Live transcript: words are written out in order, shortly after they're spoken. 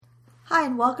Hi,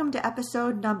 and welcome to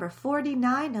episode number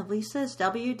 49 of Lisa's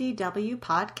WDW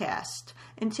podcast.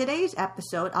 In today's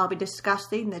episode, I'll be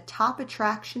discussing the top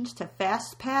attractions to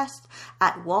Fastpass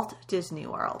at Walt Disney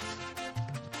World.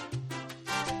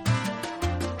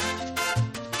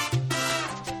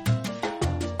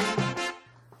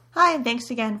 Hi, and thanks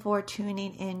again for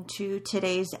tuning into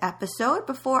today's episode.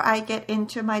 Before I get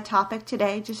into my topic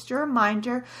today, just a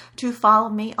reminder to follow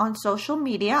me on social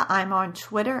media. I'm on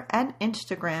Twitter and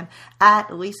Instagram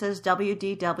at Lisa's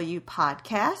WDW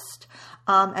podcast.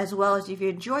 As well as if you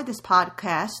enjoyed this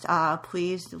podcast,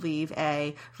 please leave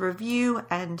a review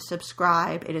and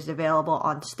subscribe. It is available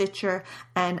on Stitcher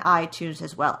and iTunes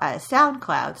as well as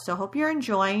SoundCloud. So hope you're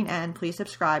enjoying, and please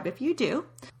subscribe if you do.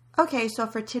 Okay, so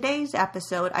for today's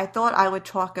episode, I thought I would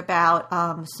talk about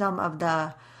some of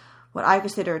the what I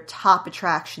consider top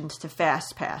attractions to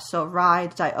Fastpass. So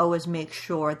rides I always make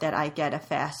sure that I get a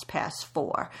Fastpass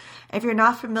for. If you're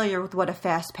not familiar with what a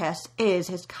Fastpass is,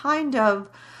 it's kind of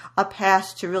a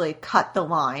pass to really cut the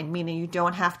line, meaning you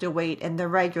don't have to wait in the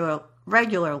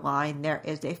regular line. There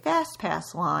is a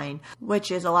Fastpass line,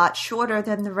 which is a lot shorter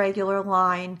than the regular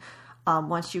line.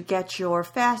 Once you get your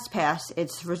Fastpass,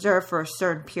 it's reserved for a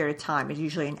certain period of time. It's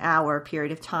usually an hour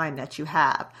period of time that you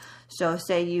have. So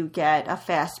say you get a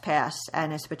Fastpass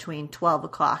and it's between 12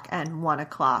 o'clock and 1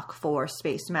 o'clock for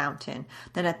Space Mountain.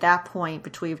 Then at that point,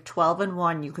 between 12 and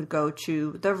 1, you could go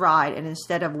to the ride, and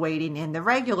instead of waiting in the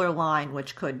regular line,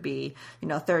 which could be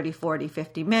 30, 40,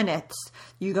 50 minutes,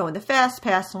 you go in the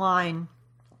Fastpass line.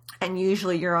 And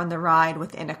usually you're on the ride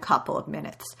within a couple of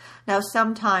minutes. Now,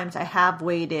 sometimes I have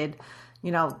waited,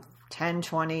 10,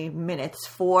 20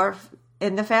 minutes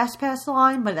in the Fastpass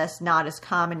line, but that's not as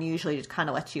common. Usually it kind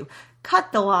of lets you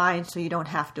cut the line so you don't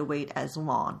have to wait as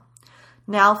long.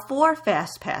 Now, for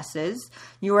Fastpasses,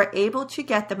 you are able to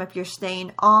get them if you're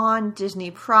staying on Disney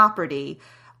property.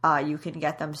 You can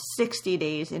get them 60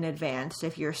 days in advance.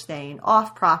 If you're staying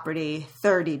off property,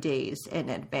 30 days in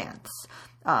advance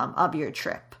of your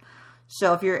trip.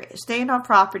 So if you're staying on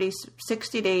property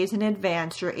 60 days in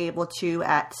advance, you're able to,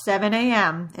 at 7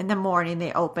 a.m. in the morning,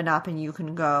 they open up and you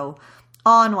can go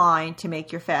online to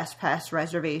make your Fastpass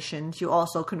reservations. You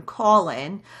also can call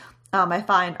in. I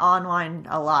find online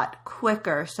a lot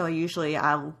quicker, so usually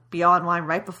I'll be online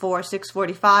right before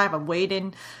 6:45. I'm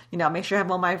waiting, make sure I have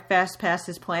all my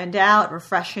Fastpasses planned out,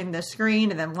 refreshing the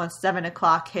screen, and then once 7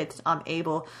 o'clock hits, I'm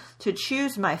able to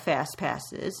choose my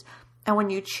Fastpasses. And when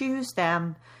you choose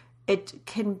them, it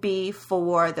can be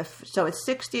so it's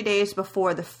 60 days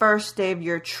before the first day of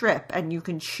your trip, and you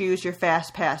can choose your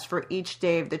Fastpass for each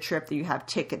day of the trip that you have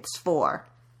tickets for.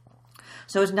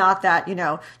 So it's not that,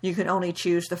 you can only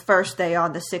choose the first day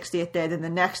on the 60th day, then the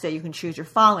next day you can choose your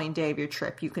following day of your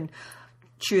trip. You can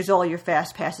choose all your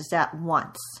Fastpasses at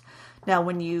once. Now,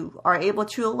 when you are able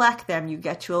to elect them, you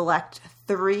get to elect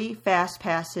 3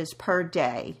 Fastpasses per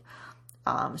day.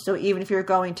 So even if you're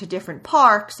going to different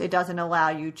parks, it doesn't allow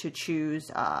you to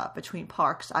choose between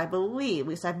parks, I believe. At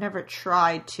least I've never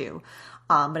tried to,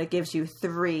 but it gives you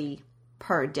 3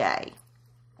 per day.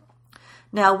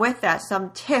 Now with that,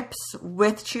 some tips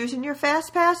with choosing your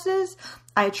Fastpasses.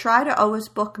 I try to always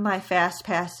book my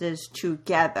Fastpasses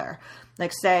together.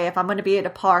 Like say if I'm going to be at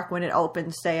a park when it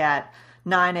opens, say at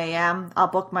 9 a.m., I'll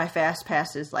book my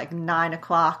Fastpasses like 9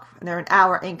 o'clock. And they're in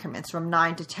hour increments from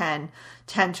 9 to 10,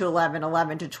 10 to 11,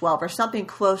 11 to 12, or something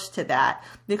close to that.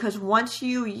 Because once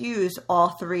you use all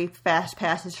 3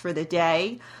 Fastpasses for the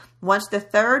day, once the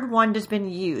third one has been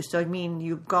used, so I mean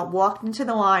you've walked into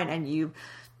the line and you've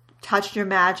touched your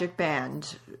magic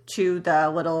band to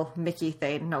the little Mickey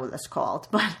thing, I don't know what that's called,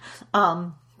 but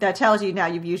that tells you now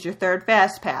you've used your 3rd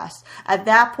Fastpass. At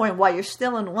that point, while you're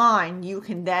still in line, you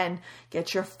can then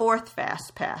get your 4th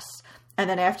Fastpass. And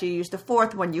then after you use the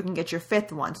 4th one, you can get your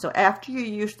 5th one. So after you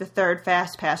use the 3rd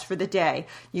Fastpass for the day,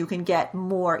 you can get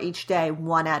more each day,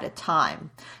 one at a time.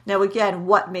 Now again,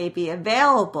 what may be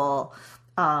available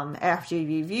after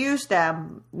you've used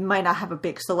them might not have a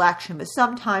big selection, but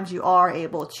sometimes you are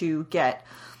able to get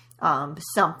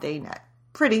something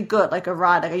pretty good, like a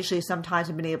ride. Like I usually sometimes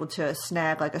have been able to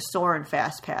snag like a Soarin'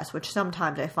 Fastpass, which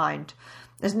sometimes I find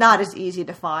is not as easy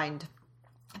to find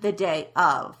the day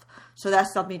of. So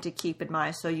that's something to keep in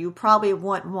mind. So you probably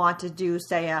wouldn't want to do,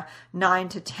 say, a 9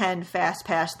 to 10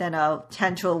 Fastpass, then a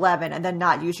 10 to 11, and then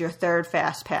not use your 3rd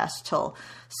Fastpass till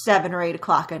 7 or 8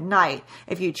 o'clock at night.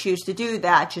 If you choose to do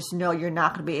that, just know you're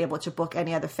not going to be able to book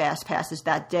any other Fastpasses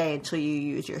that day until you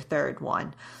use your 3rd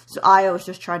one. So I always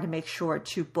just try to make sure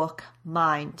to book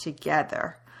mine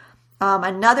together.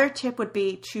 Another tip would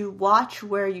be to watch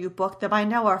where you book them. I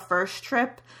know our first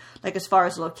trip, like as far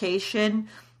as location,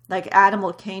 Like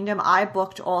Animal Kingdom, I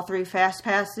booked all 3 fast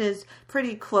passes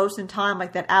pretty close in time,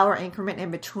 like that hour increment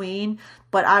in between,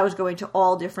 but I was going to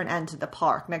all different ends of the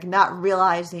park, like not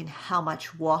realizing how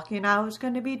much walking I was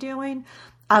going to be doing.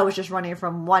 I was just running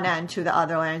from one end to the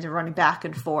other end and running back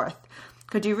and forth.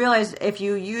 Because you realize if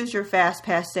you use your fast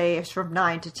pass, say it's from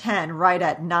 9 to 10, right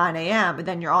at 9 a.m., and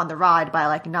then you're on the ride by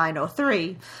like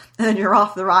 9:03, and then you're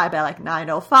off the ride by like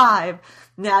 9:05,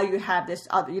 now you have this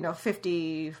other,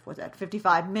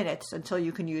 55 minutes until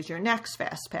you can use your next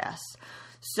fast pass.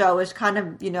 So it's kind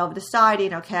of,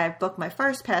 deciding, okay, I've booked my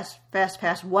fast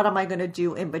pass, what am I going to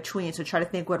do in between? So try to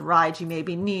think what rides you may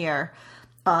be near,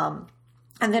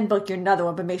 and then book your another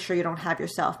one, but make sure you don't have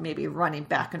yourself maybe running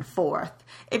back and forth.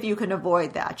 If you can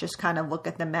avoid that, just kind of look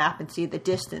at the map and see the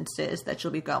distances that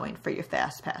you'll be going for your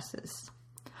fast passes.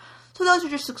 So those are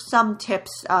just some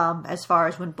tips as far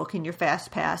as when booking your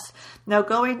fast pass. Now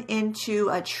going into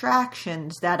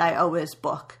attractions that I always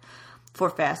book for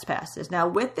fast passes. Now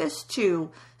with this too,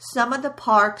 some of the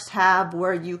parks have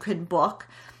where you can book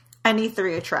any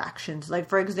 3 attractions. Like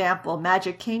for example,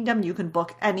 Magic Kingdom, you can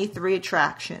book any 3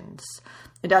 attractions.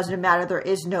 It doesn't matter. There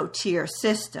is no tier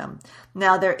system.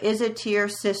 Now, there is a tier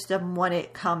system when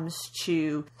it comes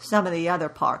to some of the other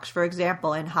parks. For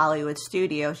example, in Hollywood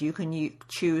Studios, you can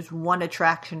choose 1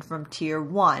 attraction from tier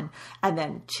 1 and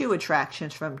then 2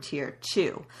 attractions from tier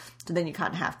 2. So then you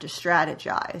kind of have to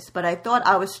strategize. But I thought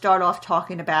I would start off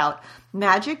talking about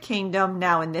Magic Kingdom.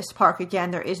 Now, in this park,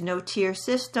 again, there is no tier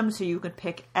system, so you can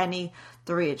pick any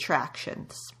 3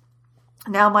 attractions.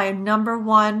 Now, my number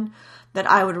 1 that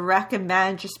I would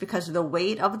recommend, just because of the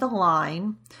weight of the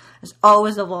line, is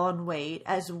always a long wait,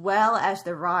 as well as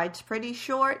the ride's pretty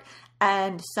short,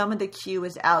 and some of the queue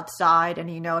is outside. And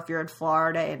if you're in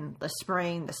Florida in the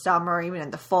spring, the summer, even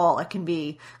in the fall, it can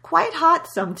be quite hot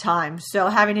sometimes. So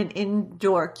having an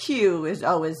indoor queue is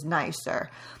always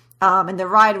nicer. And the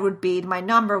ride would be, my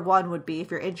number 1 would be,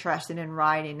 if you're interested in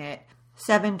riding it,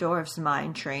 Seven Dwarfs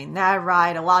Mine Train. That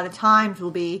ride a lot of times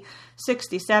will be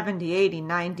 60, 70, 80,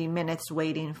 90 minutes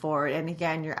waiting for it. And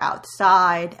again, you're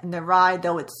outside. And the ride,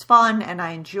 though it's fun and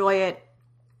I enjoy it,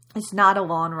 it's not a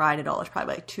long ride at all. It's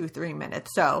probably like 2-3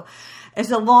 minutes. So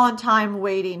it's a long time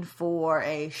waiting for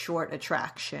a short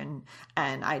attraction.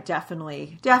 And I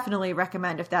definitely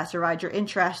recommend, if that's a ride you're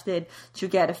interested, to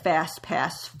get a fast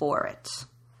pass for it.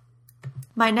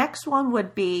 My next one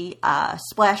would be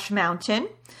Splash Mountain.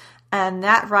 And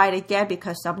that ride, again,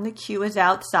 because some of the queue is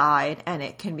outside and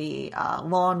it can be a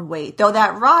long wait. Though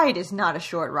that ride is not a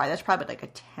short ride. That's probably like a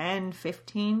 10,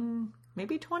 15,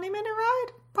 maybe 20-minute ride.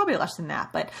 Probably less than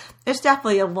that. But it's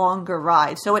definitely a longer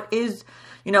ride. So it is,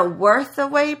 worth the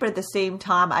wait. But at the same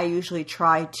time, I usually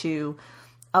try to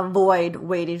avoid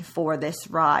waiting for this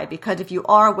ride. Because if you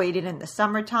are waiting in the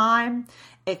summertime,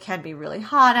 it can be really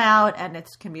hot out and it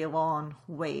can be a long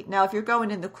wait. Now, if you're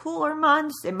going in the cooler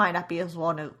months, it might not be as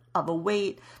long of a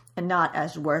wait and not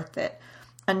as worth it.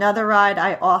 Another ride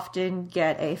I often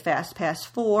get a fast pass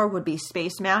for would be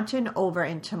Space Mountain over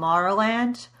in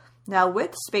Tomorrowland. Now,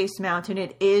 with Space Mountain,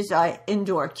 it is an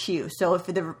indoor queue. So if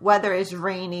the weather is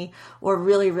rainy or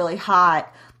really, really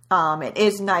hot, it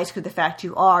is nice because the fact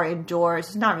you are indoors.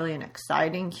 It's not really an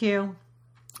exciting queue.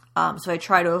 So I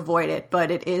try to avoid it,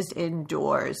 but it is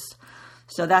indoors.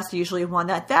 So that's usually one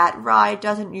that ride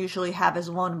doesn't usually have as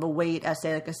long of a wait as,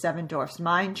 say, like a Seven Dwarfs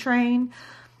Mine Train,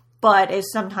 but it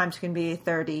sometimes can be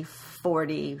 30,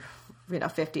 40,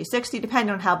 50, 60,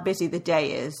 depending on how busy the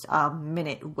day is,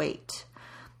 minute wait.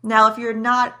 Now, if you're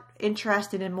not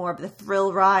interested in more of the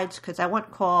thrill rides, because I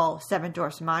wouldn't call Seven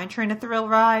Dwarfs Mine Train a thrill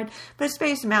ride, but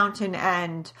Space Mountain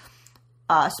and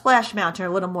Splash Mountain are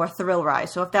a little more thrill ride.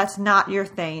 So if that's not your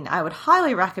thing, I would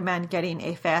highly recommend getting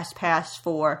a fast pass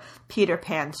for Peter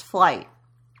Pan's Flight.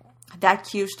 That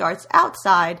queue starts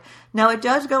outside. Now it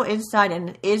does go inside and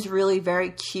it is really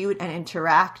very cute and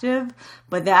interactive,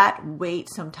 but that wait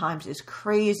sometimes is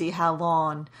crazy how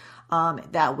long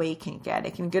that wait can get.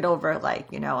 It can get over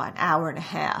an hour and a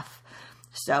half.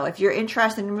 So if you're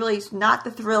interested in really not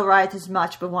the thrill rides as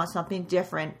much, but want something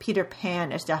different, Peter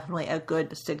Pan is definitely a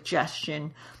good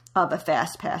suggestion of a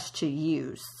fast pass to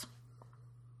use.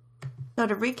 So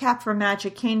to recap for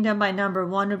Magic Kingdom, my number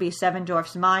 1 would be Seven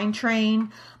Dwarfs Mine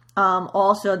Train.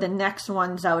 Also, the next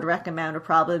ones I would recommend would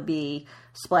probably be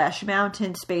Splash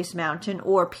Mountain, Space Mountain,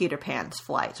 or Peter Pan's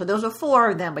Flight. So those are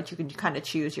 4 of them, but you can kind of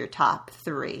choose your top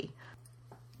 3.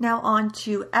 Now on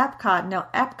to Epcot. Now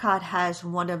Epcot has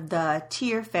one of the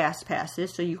tier fast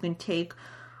passes, so you can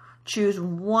choose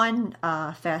one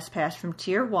fast pass from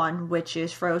tier 1, which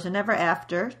is Frozen Ever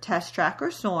After, Test Track or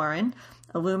Soarin',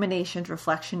 Illuminations,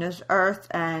 Reflection is Earth,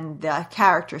 and the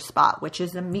Character Spot, which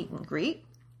is a meet and greet.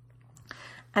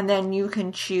 And then you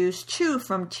can choose 2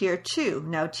 from Tier 2.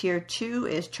 Now, Tier 2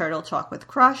 is Turtle Talk with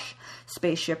Crush,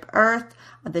 Spaceship Earth,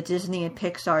 the Disney and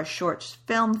Pixar Short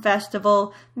Film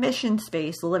Festival, Mission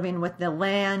Space, Living with the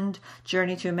Land,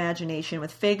 Journey to Imagination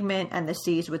with Figment, and The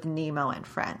Seas with Nemo and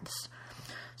Friends.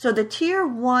 So the Tier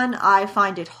 1, I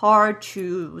find it hard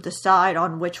to decide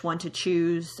on which one to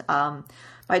choose.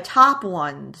 My top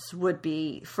ones would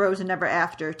be Frozen Ever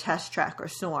After, Test Track, or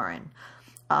Soarin'.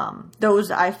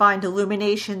 Those I find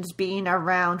Illuminations being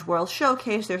around World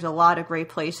Showcase. There's a lot of great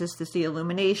places to see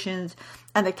Illuminations,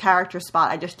 and the character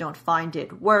spot, I just don't find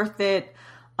it worth it.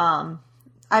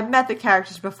 I've met the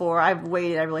characters before. I've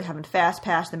waited. I really haven't fast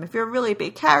passed them. If you're a really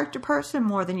big character person,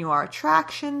 more than you are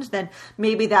attractions, then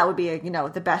maybe that would be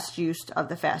the best use of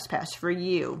the fast pass for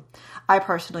you. I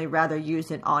personally rather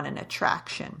use it on an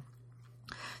attraction.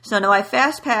 So now I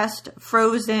fast passed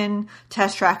Frozen,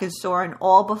 Test Track, and Soarin'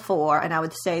 all before, and I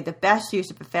would say the best use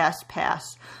of a fast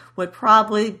pass would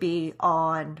probably be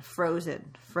on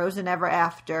Frozen Ever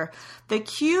After. The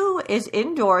queue is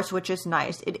indoors, which is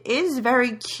nice. It is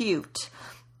very cute,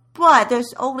 but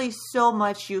there's only so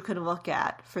much you can look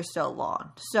at for so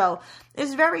long. So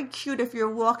it's very cute if you're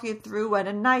walking through at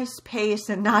a nice pace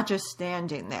and not just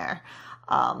standing there.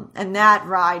 And that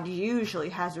ride usually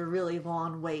has a really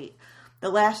long wait. The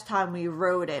last time we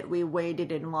rode it, we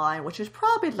waited in line, which was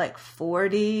probably like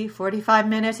 45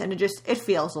 minutes, and it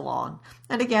feels long.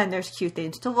 And again, there's cute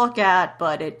things to look at,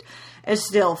 but it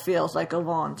still feels like a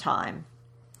long time.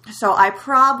 So I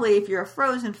probably, if you're a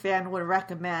Frozen fan, would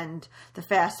recommend the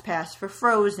Fast Pass for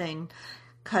Frozen,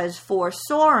 because for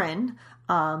Soarin',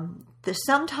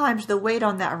 sometimes the wait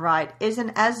on that ride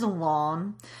isn't as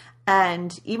long.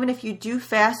 And even if you do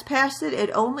fast pass it, it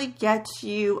only gets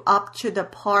you up to the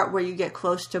part where you get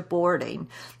close to boarding.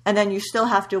 And then you still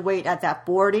have to wait at that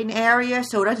boarding area,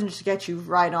 so it doesn't just get you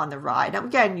right on the ride. Now,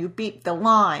 again, you beat the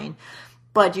line,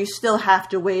 but you still have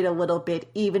to wait a little bit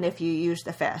even if you use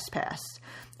the fast pass.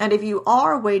 And if you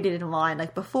are waiting in line,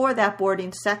 like before that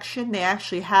boarding section, they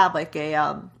actually have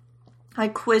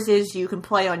like quizzes you can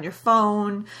play on your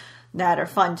phone that are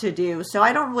fun to do. So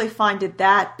I don't really find it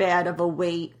that bad of a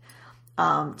wait.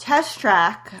 Test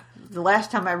Track, the last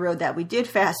time I rode that, we did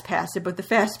fast pass it, but the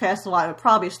fast pass line it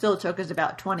probably still took us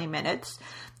about 20 minutes.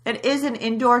 It is an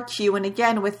indoor queue, and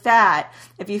again, with that,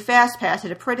 if you fast pass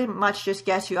it, it pretty much just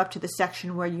gets you up to the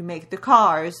section where you make the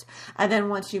cars, and then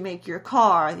once you make your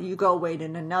car, you go wait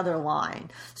in another line.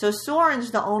 So Frozen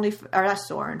is the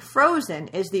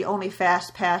only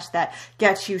fast pass that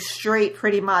gets you straight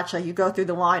pretty much, like you go through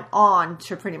the line on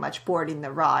to pretty much boarding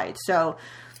the ride. So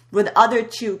with other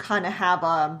two kind of have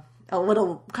a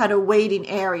little kind of waiting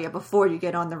area before you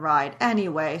get on the ride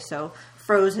anyway. So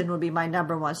Frozen would be my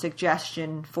number one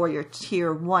suggestion for your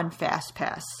Tier 1 Fast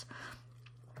Pass.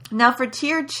 Now for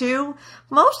Tier 2,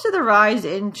 most of the rides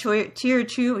in Tier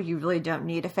 2 you really don't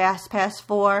need a Fast Pass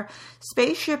for.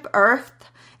 Spaceship Earth,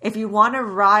 if you want to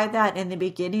ride that in the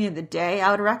beginning of the day,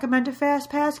 I would recommend a Fast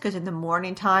Pass because in the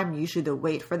morning time, usually the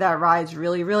wait for that ride is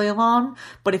really, really long.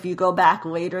 But if you go back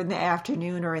later in the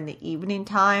afternoon or in the evening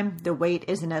time, the wait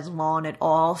isn't as long at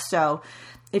all. So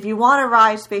if you want to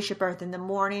ride Spaceship Earth in the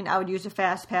morning, I would use a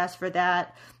Fast Pass for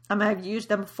that. I've used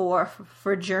them for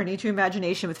Journey to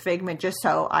Imagination with Figment just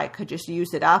so I could just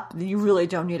use it up. You really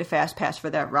don't need a Fast Pass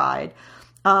for that ride.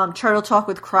 Turtle Talk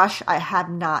with Crush, I have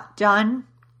not done.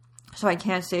 So I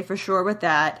can't say for sure with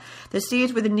that. The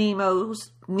Seas with Nemo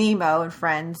and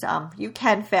Friends, you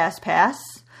can fast pass.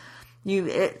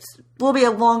 It will be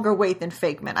a longer wait than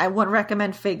Figment. I wouldn't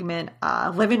recommend Figment.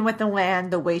 Living with the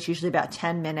Land, the wait's usually about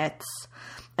 10 minutes.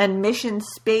 And Mission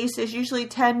Space is usually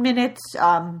 10 minutes,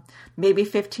 maybe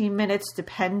 15 minutes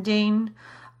depending.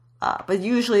 But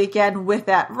usually, again, with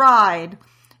that ride,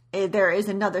 there is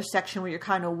another section where you're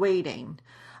kind of waiting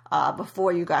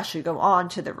before you actually go on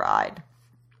to the ride.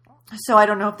 So I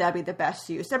don't know if that'd be the best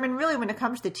use. I mean, really, when it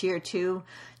comes to Tier 2,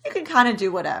 you can kind of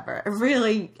do whatever.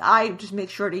 Really, I just make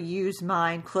sure to use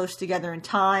mine close together in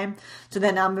time. So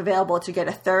then I'm available to get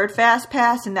a third Fast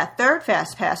Pass. And that third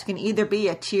Fast Pass can either be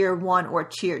a Tier 1 or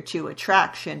Tier 2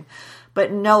 attraction.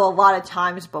 But no, a lot of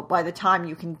times, but by the time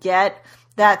you can get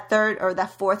that third or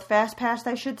that fourth Fast Pass,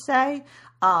 I should say,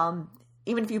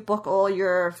 even if you book all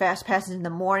your Fast Passes in the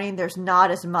morning, there's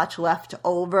not as much left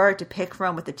over to pick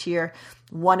from with the Tier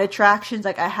 1 attractions.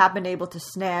 Like I have been able to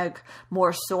snag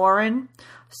more Soarin',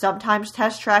 sometimes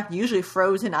Test Track, usually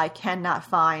Frozen. I cannot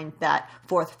find that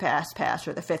fourth Fast Pass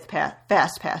or the fifth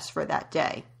Fast Pass for that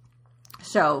day.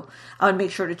 So I would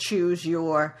make sure to choose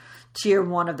your Tier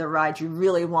 1 of the rides you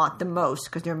really want the most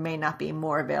because there may not be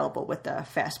more available with the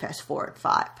Fast Pass 4 and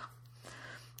 5.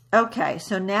 Okay,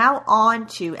 so now on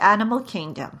to Animal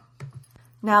Kingdom.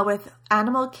 Now with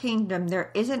Animal Kingdom,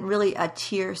 there isn't really a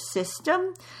tier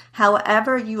system.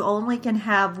 However, you only can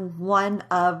have one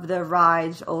of the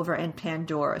rides over in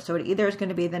Pandora. So it either is going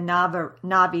to be the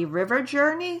Navi River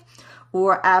Journey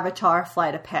or Avatar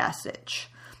Flight of Passage.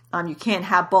 You can't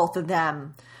have both of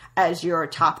them as your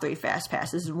top 3 fast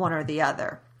passes, one or the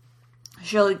other.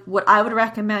 So what I would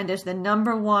recommend is the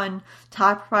number 1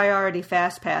 top priority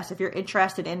fast pass, if you're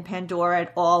interested in Pandora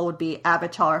at all, would be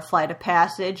Avatar Flight of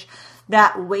Passage.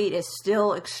 That wait is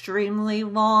still extremely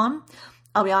long.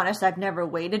 I'll be honest, I've never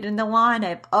waited in the line.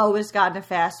 I've always gotten a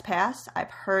fast pass.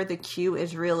 I've heard the queue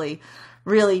is really,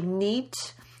 really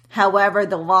neat. However,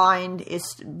 the line is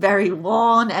very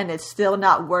long and it's still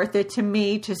not worth it to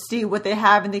me to see what they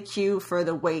have in the queue for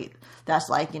the wait. That's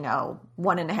like,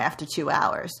 1.5 to 2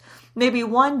 hours. Maybe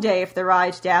one day if the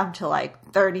ride's down to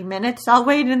like 30 minutes, I'll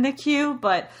wait in the queue.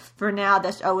 But for now,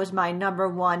 that's always my number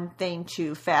 1 thing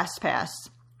to fast pass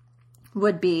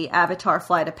would be Avatar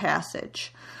Flight of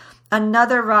Passage.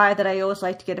 Another ride that I always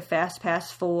like to get a fast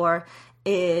pass for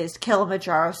is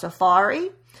Kilimanjaro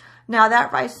Safari. Now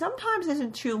that ride sometimes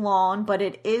isn't too long, but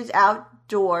it is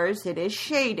outdoors. It is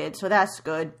shaded, so that's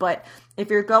good. But if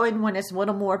you're going when it's a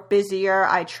little more busier,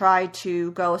 I try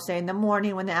to go, say, in the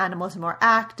morning when the animals are more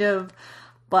active.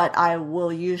 But I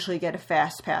will usually get a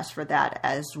fast pass for that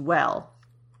as well.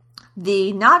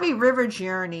 The Navi River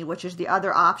Journey, which is the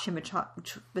other option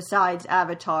besides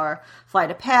Avatar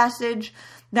Flight of Passage,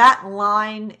 that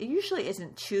line usually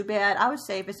isn't too bad. I would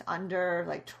say if it's under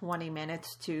like 20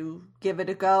 minutes to give it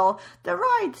a go. The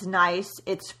ride's nice.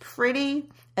 It's pretty.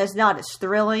 It's not as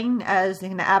thrilling as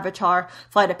in the Avatar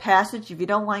Flight of Passage. If you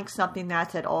don't like something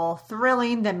that's at all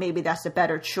thrilling, then maybe that's a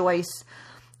better choice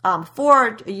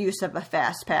for use of a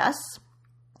fast pass.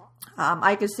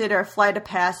 I consider Flight of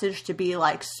Passage to be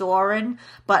like Soarin',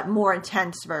 but more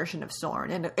intense version of Soarin'.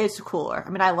 And it's cooler. I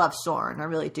mean, I love Soarin', I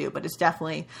really do, but it's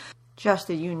definitely just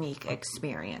a unique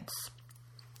experience.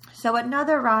 So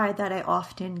another ride that I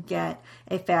often get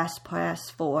a fast pass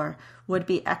for would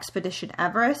be Expedition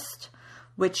Everest,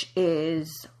 which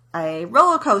is a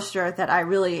roller coaster that I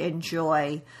really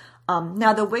enjoy.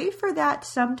 Now, the wait for that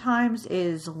sometimes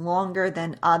is longer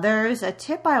than others. A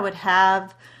tip I would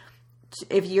have,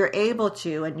 if you're able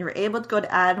to, and you're able to go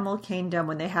to Animal Kingdom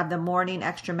when they have the morning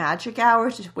extra magic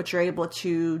hours, which you're able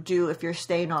to do if you're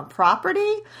staying on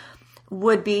property,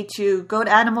 would be to go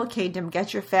to Animal Kingdom,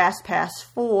 get your fast pass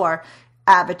for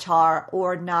Avatar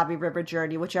or Navi River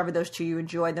Journey, whichever those two you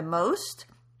enjoy the most.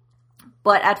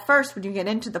 But at first, when you get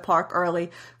into the park early,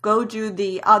 go do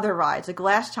the other rides. Like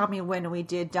last time we went and we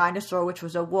did Dinosaur, which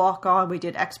was a walk-on. We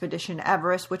did Expedition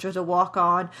Everest, which was a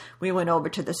walk-on. We went over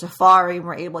to the Safari and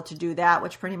were able to do that,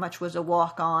 which pretty much was a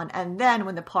walk-on. And then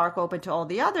when the park opened to all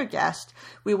the other guests,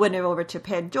 we went over to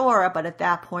Pandora. But at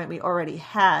that point, we already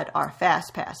had our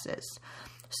fast passes.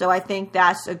 So I think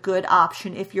that's a good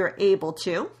option if you're able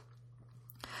to.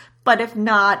 But if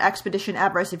not, Expedition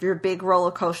Everest, if you're a big roller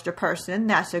coaster person,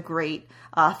 that's a great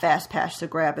fast pass to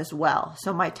grab as well.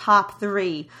 So my top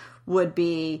 3 would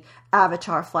be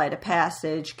Avatar Flight of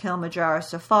Passage, Kilimanjaro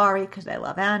Safari, because I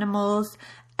love animals,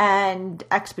 and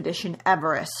Expedition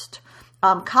Everest.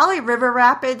 Kali River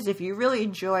Rapids, if you really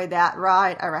enjoy that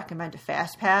ride, I recommend a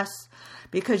fast pass.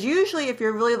 Because usually if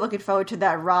you're really looking forward to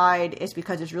that ride, it's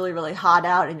because it's really, really hot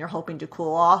out and you're hoping to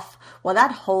cool off. Well,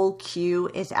 that whole queue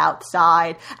is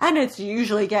outside and it's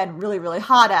usually, again, really, really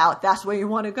hot out. That's where you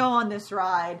want to go on this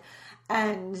ride.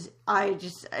 And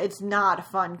it's not a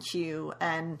fun queue.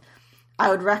 And I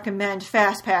would recommend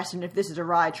fast passing if this is a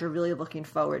ride you're really looking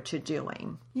forward to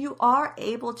doing. You are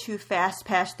able to fast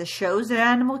pass the shows at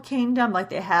Animal Kingdom, like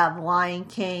they have Lion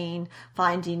King,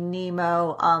 Finding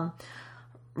Nemo,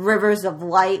 Rivers of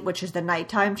Light, which is the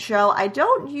nighttime show. I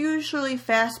don't usually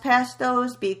fast pass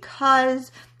those because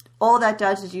all that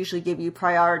does is usually give you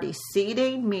priority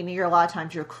seating, meaning a lot of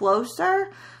times you're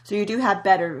closer. So you do have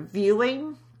better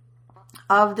viewing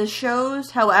of the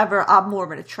shows. However, I'm more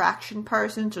of an attraction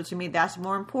person, so to me that's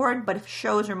more important. But if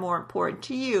shows are more important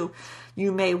to you,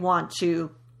 you may want to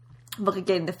look at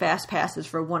getting the fast passes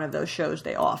for one of those shows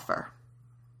they offer.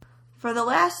 For the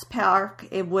last park,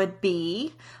 it would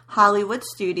be Hollywood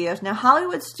Studios. Now,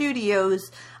 Hollywood Studios,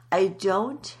 I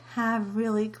don't have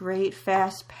really great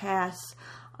fast pass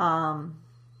kind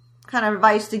of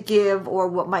advice to give or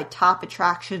what my top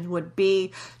attractions would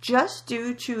be, just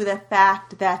due to the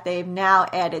fact that they've now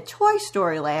added Toy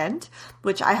Story Land,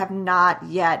 which I have not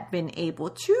yet been able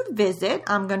to visit.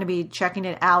 I'm going to be checking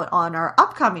it out on our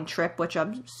upcoming trip, which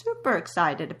I'm super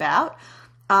excited about.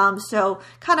 So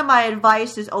kind of my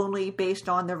advice is only based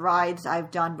on the rides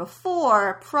I've done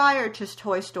before prior to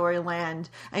Toy Story Land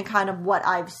and kind of what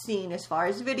I've seen as far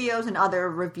as videos and other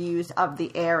reviews of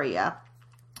the area.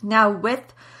 Now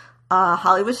with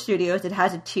Hollywood Studios, it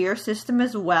has a tier system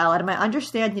as well. And my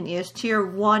understanding is tier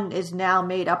 1 is now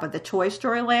made up of the Toy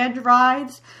Story Land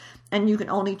rides. And you can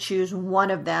only choose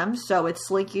one of them. So it's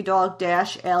Slinky Dog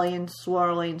Dash, Alien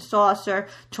Swirling Saucer,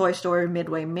 Toy Story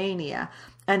Midway Mania.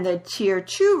 And the tier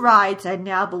 2 rides I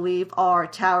now believe are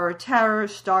Tower of Terror,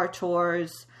 Star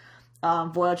Tours,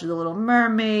 Voyage of the Little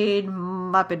Mermaid,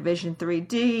 Muppet Vision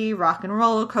 3D, Rock and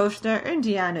Roller Coaster,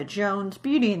 Indiana Jones,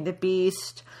 Beauty and the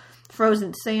Beast,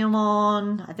 Frozen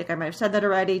Sail-On, I think I might have said that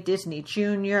already, Disney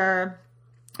Junior,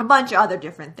 a bunch of other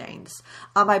different things.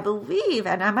 I believe,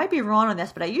 and I might be wrong on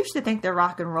this, but I used to think the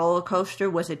Rock and Roller Coaster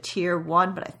was a tier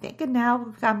 1, but I think it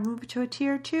now got moved to a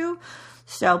tier 2.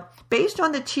 So based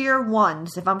on the tier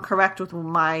 1s, if I'm correct with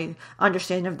my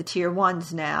understanding of the tier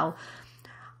 1s now,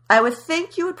 I would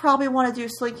think you would probably want to do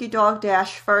Slinky Dog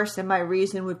Dash first, and my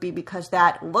reason would be because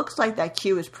that looks like that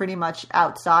queue is pretty much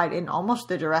outside in almost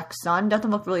the direct sun.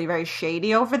 Doesn't look really very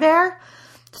shady over there.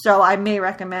 So I may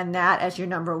recommend that as your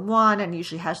number 1 and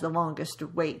usually has the longest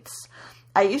waits.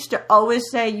 I used to always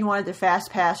say you wanted the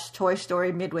Fastpass Toy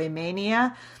Story Midway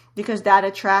Mania because that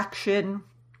attraction,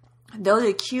 though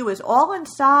the queue is all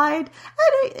inside,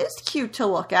 and it's cute to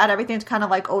look at. Everything's kind of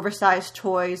like oversized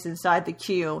toys inside the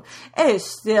queue. It is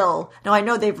still, now I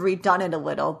know they've redone it a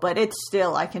little, but it's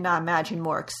still, I cannot imagine,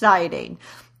 more exciting.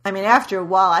 I mean, after a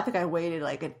while, I think I waited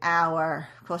like an hour,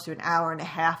 close to an hour and a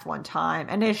half one time.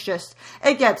 And it's just,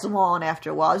 it gets long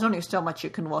after a while. There's only so much you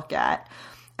can look at.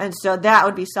 And so that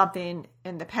would be something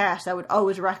in the past I would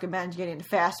always recommend getting a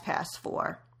Fastpass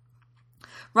for.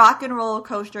 Rock and Roller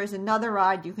Coaster is another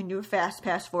ride you can do a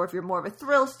Fastpass for if you're more of a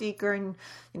thrill seeker. And,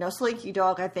 Slinky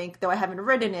Dog, I think, though I haven't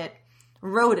rode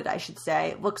it, I should say,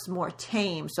 it looks more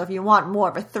tame. So if you want more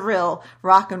of a thrill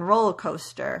Rock and Roller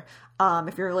Coaster,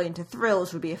 if you're really into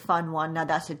thrills, would be a fun one. Now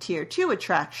that's a tier 2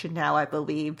 attraction now, I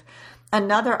believe.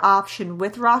 Another option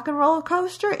with Rock and Roller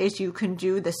Coaster is you can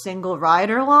do the single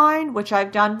rider line, which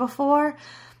I've done before.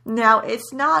 Now,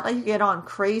 it's not like you get on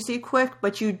crazy quick,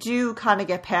 but you do kind of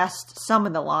get past some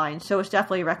of the lines. So it's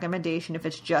definitely a recommendation if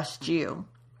it's just you.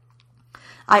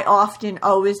 I often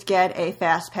always get a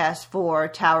Fastpass for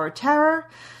Tower of Terror.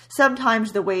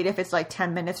 Sometimes the wait, if it's like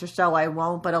 10 minutes or so, I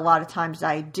won't, but a lot of times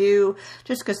I do,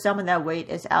 just because some of that wait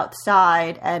is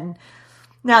outside. And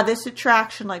now this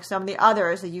attraction, like some of the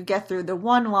others, that you get through the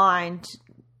one line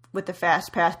with the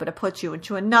Fastpass, but it puts you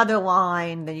into another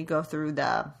line, then you go through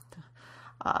the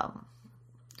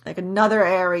like another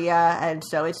area, and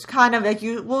so it's kind of like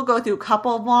you will go through a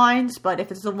couple of lines, but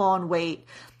if it's a long wait,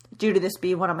 due to this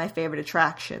being one of my favorite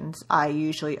attractions, I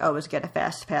usually always get a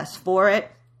Fastpass for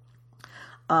it.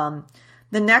 The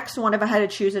next one, if I had to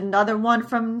choose another one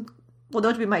from, well,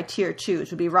 those would be my tier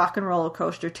 2s, would be Rock and Roller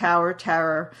Coaster, Tower of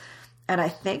Terror, and I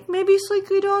think maybe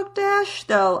Slinky Dog Dash,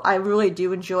 though I really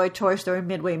do enjoy Toy Story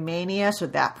Midway Mania, so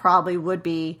that probably would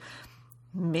be,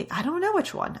 I don't know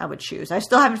which one I would choose. I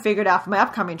still haven't figured out for my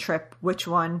upcoming trip which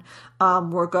one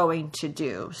we're going to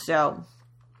do. So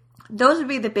those would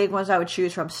be the big ones I would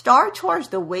choose from. Star Tours,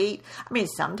 the wait, I mean,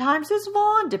 sometimes it's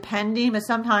long, depending, but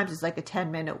sometimes it's like a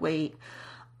 10-minute wait.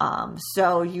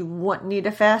 So you wouldn't need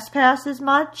a Fastpass as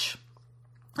much.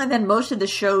 And then most of the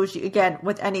shows, again,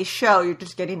 with any show, you're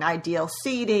just getting ideal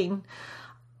seating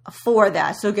for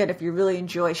that. So again, if you really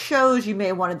enjoy shows, you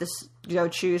may want to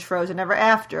choose Frozen Ever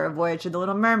After, Voyage of the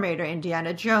Little Mermaid, or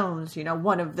Indiana Jones,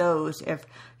 one of those if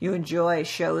you enjoy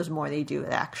shows more than you do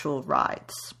actual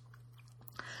rides.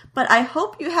 But I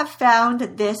hope you have found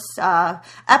this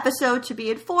episode to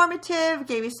be informative,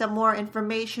 gave you some more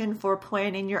information for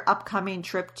planning your upcoming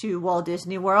trip to Walt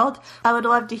Disney World. I would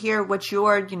love to hear what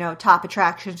your, top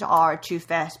attractions are to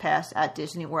Fastpass at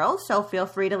Disney World. So feel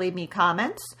free to leave me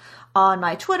comments on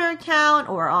my Twitter account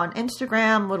or on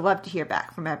Instagram. Would love to hear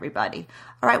back from everybody.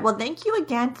 All right, well, thank you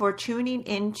again for tuning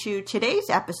into today's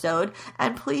episode,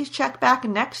 and please check back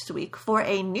next week for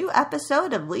a new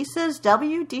episode of Lisa's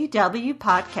WDW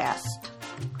Podcast.